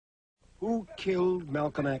Who killed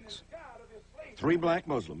Malcolm X? 3 black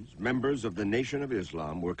Muslims, members of the Nation of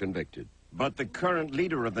Islam, were convicted. But the current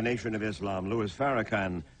leader of the Nation of Islam, Louis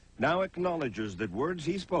Farrakhan, now acknowledges that words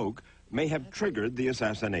he spoke may have triggered the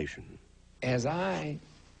assassination. As I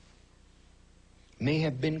may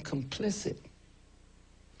have been complicit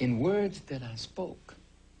in words that I spoke,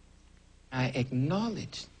 I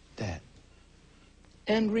acknowledge that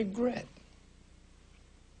and regret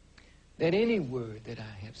that any word that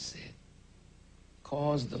I have said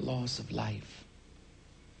caused the loss of life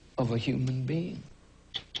of a human being.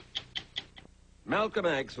 Malcolm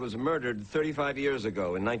X was murdered 35 years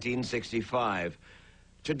ago in 1965.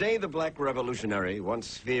 Today, the black revolutionary,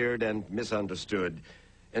 once feared and misunderstood,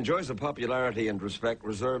 enjoys a popularity and respect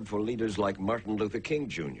reserved for leaders like Martin Luther King,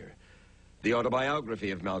 Jr. The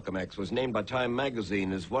autobiography of Malcolm X was named by Time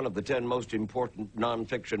magazine as one of the 10 most important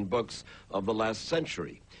nonfiction books of the last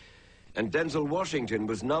century. And Denzel Washington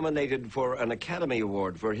was nominated for an Academy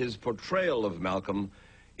Award for his portrayal of Malcolm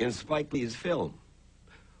in Spike Lee's film.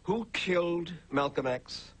 Who killed Malcolm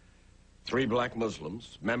X? 3 black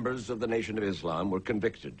Muslims, members of the Nation of Islam, were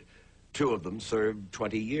convicted. 2 of them served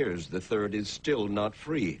 20 years. The 3rd is still not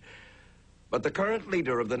free. But the current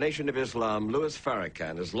leader of the Nation of Islam, Louis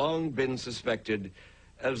Farrakhan, has long been suspected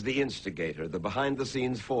as the instigator, the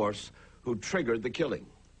behind-the-scenes force who triggered the killing.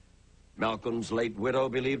 Malcolm's late widow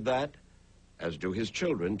believed that, as do his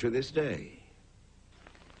children to this day.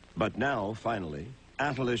 But now, finally,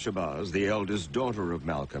 Atala Shabazz, the eldest daughter of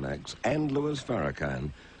Malcolm X, and Louis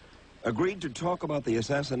Farrakhan, agreed to talk about the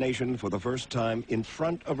assassination for the first time in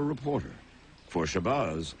front of a reporter. For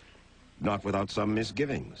Shabazz, not without some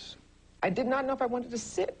misgivings. I did not know if I wanted to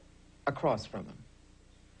sit across from him.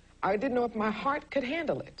 I didn't know if my heart could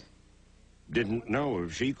handle it. Didn't know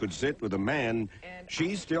if she could sit with a man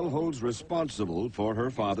she still holds responsible for her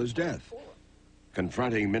father's death.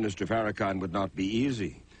 Confronting Minister Farrakhan would not be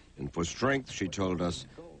easy, and for strength, she told us,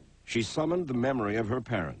 she summoned the memory of her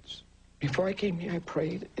parents. Before I came here, I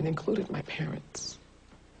prayed and included my parents.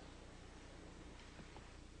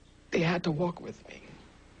 They had to walk with me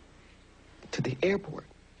to the airport.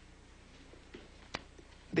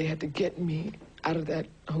 They had to get me out of that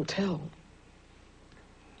hotel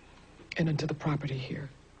and into the property here.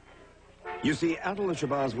 You see, Atala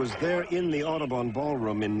Shabazz was there in the Audubon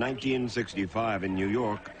Ballroom in 1965 in New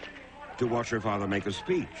York to watch her father make a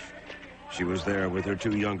speech. She was there with her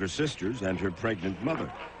 2 younger sisters and her pregnant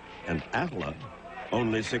mother. And Atala,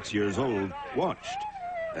 only 6 years old, watched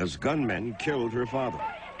as gunmen killed her father.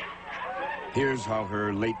 Here's how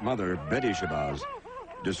her late mother, Betty Shabazz,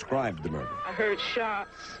 described the murder. I heard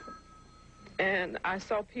shots, and I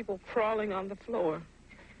saw people crawling on the floor.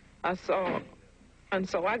 And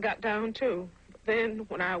so I got down too. Then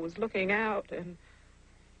when I was looking out and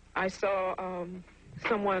I saw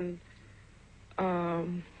someone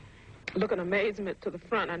look in amazement to the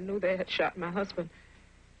front, I knew they had shot my husband.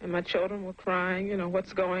 And my children were crying, you know,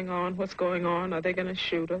 what's going on? What's going on? Are they going to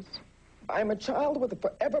shoot us? I'm a child with a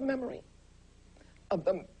forever memory of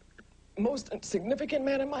the most significant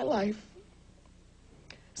man in my life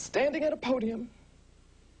standing at a podium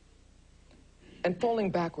and falling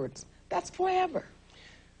backwards. That's forever.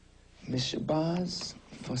 Miss Shabazz,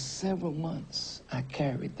 for several months, I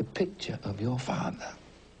carried the picture of your father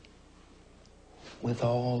with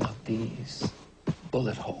all of these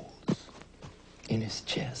bullet holes in his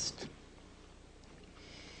chest.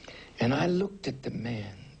 And I looked at the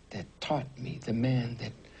man that taught me, the man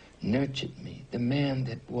that nurtured me, the man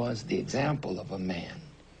that was the example of a man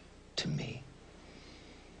to me.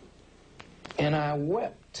 And I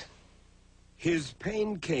wept. His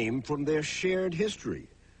pain came from their shared history.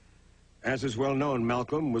 As is well known,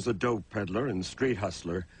 Malcolm was a dope peddler and street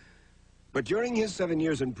hustler. But during his 7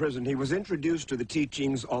 years in prison, he was introduced to the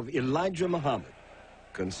teachings of Elijah Muhammad,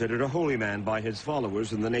 considered a holy man by his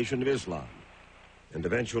followers in the Nation of Islam. And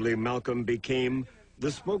eventually, Malcolm became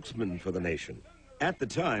the spokesman for the nation, at the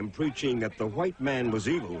time preaching that the white man was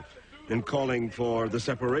evil and calling for the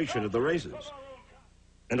separation of the races.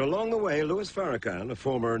 And along the way, Louis Farrakhan, a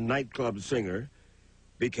former nightclub singer,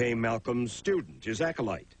 became Malcolm's student, his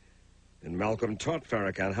acolyte. And Malcolm taught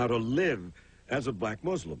Farrakhan how to live as a black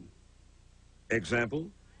Muslim.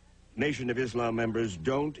 Example, Nation of Islam members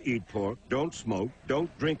don't eat pork, don't smoke,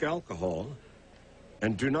 don't drink alcohol,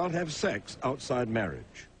 and do not have sex outside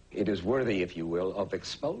marriage. It is worthy, if you will, of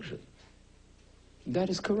expulsion.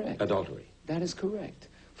 That is correct. Adultery. That is correct.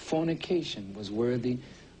 Fornication was worthy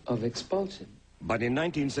of expulsion. But in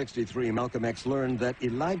 1963, Malcolm X learned that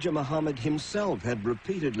Elijah Muhammad himself had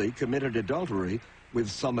repeatedly committed adultery with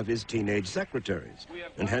some of his teenage secretaries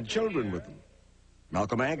and had children with them.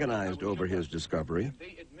 Malcolm agonized over his discovery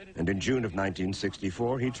And in June of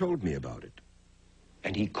 1964, he told me about it.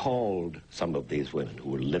 And he called some of these women who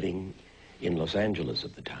were living in Los Angeles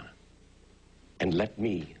at the time and let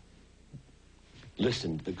me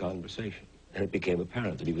listen to the conversation. And it became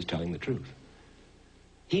apparent that he was telling the truth.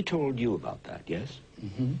 He told you about that, yes?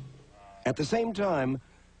 Mm-hmm. At the same time,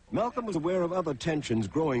 Malcolm was aware of other tensions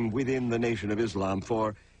growing within the Nation of Islam,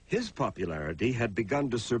 for his popularity had begun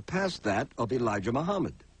to surpass that of Elijah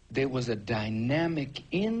Muhammad. There was a dynamic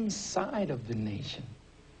inside of the nation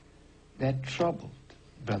that troubled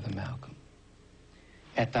Brother Malcolm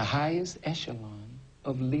at the highest echelon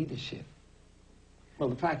of leadership. Well,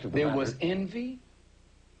 the fact of the There matter... was envy.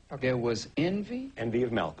 Okay. There was envy. Envy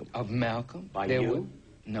of Malcolm. Of Malcolm. By you?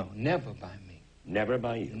 No, never by me. Never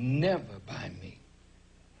by you? Never by me.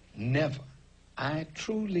 Never. I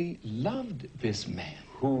truly loved this man.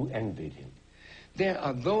 Who envied him? There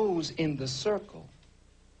are those in the circle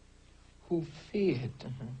who feared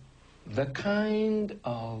the kind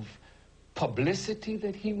of publicity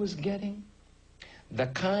that he was getting, the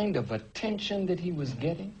kind of attention that he was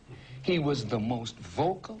getting. He was the most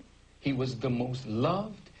vocal. He was the most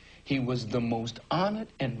loved. He was the most honored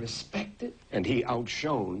and respected. And he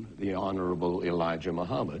outshone the Honorable Elijah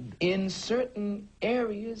Muhammad. In certain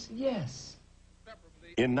areas, yes.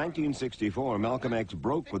 In 1964, Malcolm X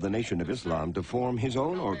broke with the Nation of Islam to form his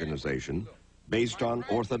own organization based on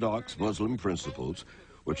orthodox Muslim principles,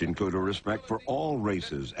 which include a respect for all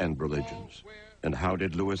races and religions. And how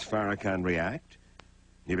did Louis Farrakhan react?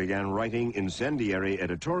 He began writing incendiary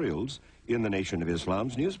editorials in the Nation of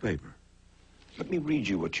Islam's newspaper. Let me read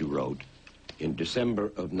you what you wrote in December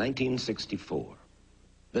of 1964.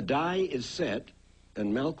 The die is set,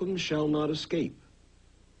 and Malcolm shall not escape,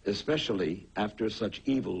 especially after such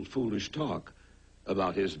evil, foolish talk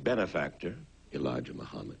about his benefactor, Elijah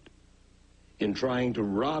Muhammad, in trying to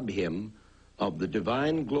rob him of the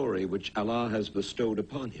divine glory which Allah has bestowed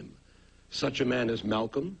upon him. Such a man as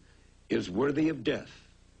Malcolm is worthy of death.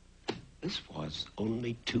 This was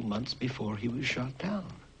only 2 months before he was shot down.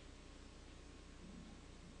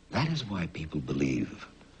 That is why people believe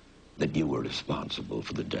that you were responsible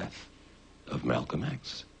for the death of Malcolm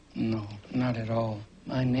X. No, not at all.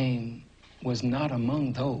 My name was not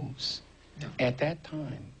among those at that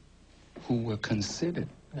time who were considered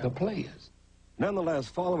the players. Nonetheless,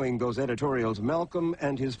 following those editorials, Malcolm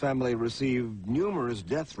and his family received numerous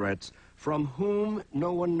death threats from whom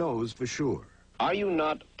no one knows for sure. Are you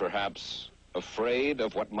not, perhaps, afraid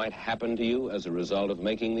of what might happen to you as a result of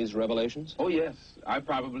making these revelations? Oh, yes. I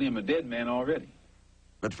probably am a dead man already.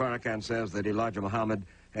 But Farrakhan says that Elijah Muhammad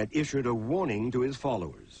had issued a warning to his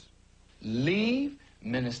followers. Leave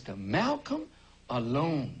Minister Malcolm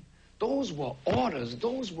alone. Those were orders.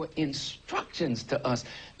 Those were instructions to us.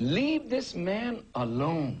 Leave this man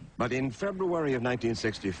alone. But in February of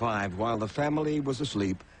 1965, while the family was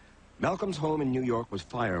asleep, Malcolm's home in New York was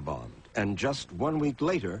firebombed. And just 1 week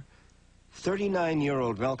later,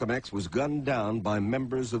 39-year-old Malcolm X was gunned down by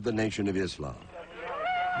members of the Nation of Islam.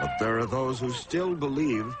 But there are those who still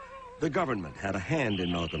believe the government had a hand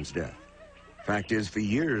in Malcolm's death. Fact is, for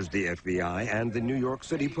years, the FBI and the New York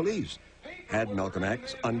City police had Malcolm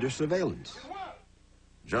X under surveillance.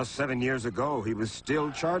 Just 7 years ago, he was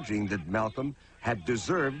still charging that Malcolm had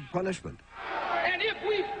deserved punishment. And if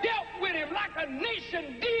we dealt with him like a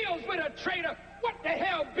nation deals with a traitor, what the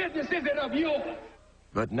hell business is it of yours?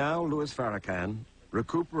 But now Louis Farrakhan,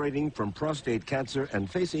 recuperating from prostate cancer and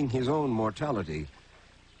facing his own mortality,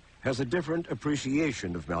 has a different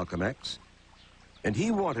appreciation of Malcolm X, and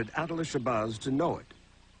he wanted Atala Shabazz to know it.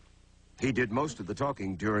 He did most of the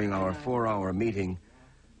talking during our 4-hour meeting.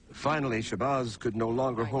 Finally, Shabazz could no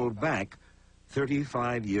longer hold back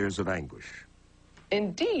 35 years of anguish.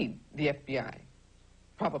 Indeed, the FBI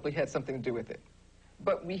probably had something to do with it.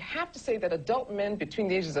 But we have to say that adult men between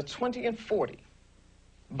the ages of 20 and 40,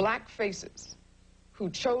 black faces, who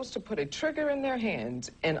chose to put a trigger in their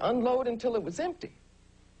hands and unload until it was empty,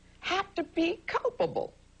 have to be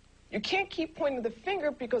culpable. You can't keep pointing the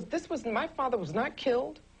finger because my father was not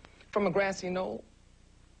killed from a grassy knoll.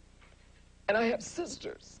 And I have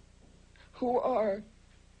sisters who are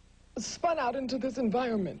spun out into this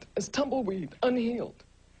environment as tumbleweed, unhealed.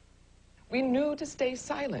 We knew to stay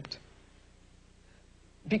silent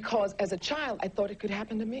because as a child, I thought it could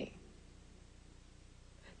happen to me.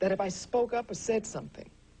 That if I spoke up or said something,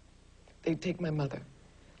 they'd take my mother,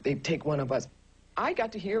 they'd take one of us. I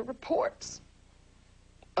got to hear reports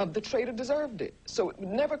of the traitor deserved it, so it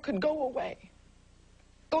never could go away.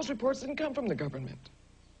 Those reports didn't come from the government.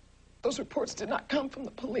 Those reports did not come from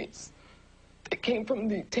the police. They came from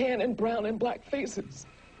the tan and brown and black faces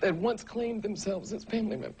that once claimed themselves as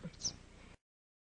family members.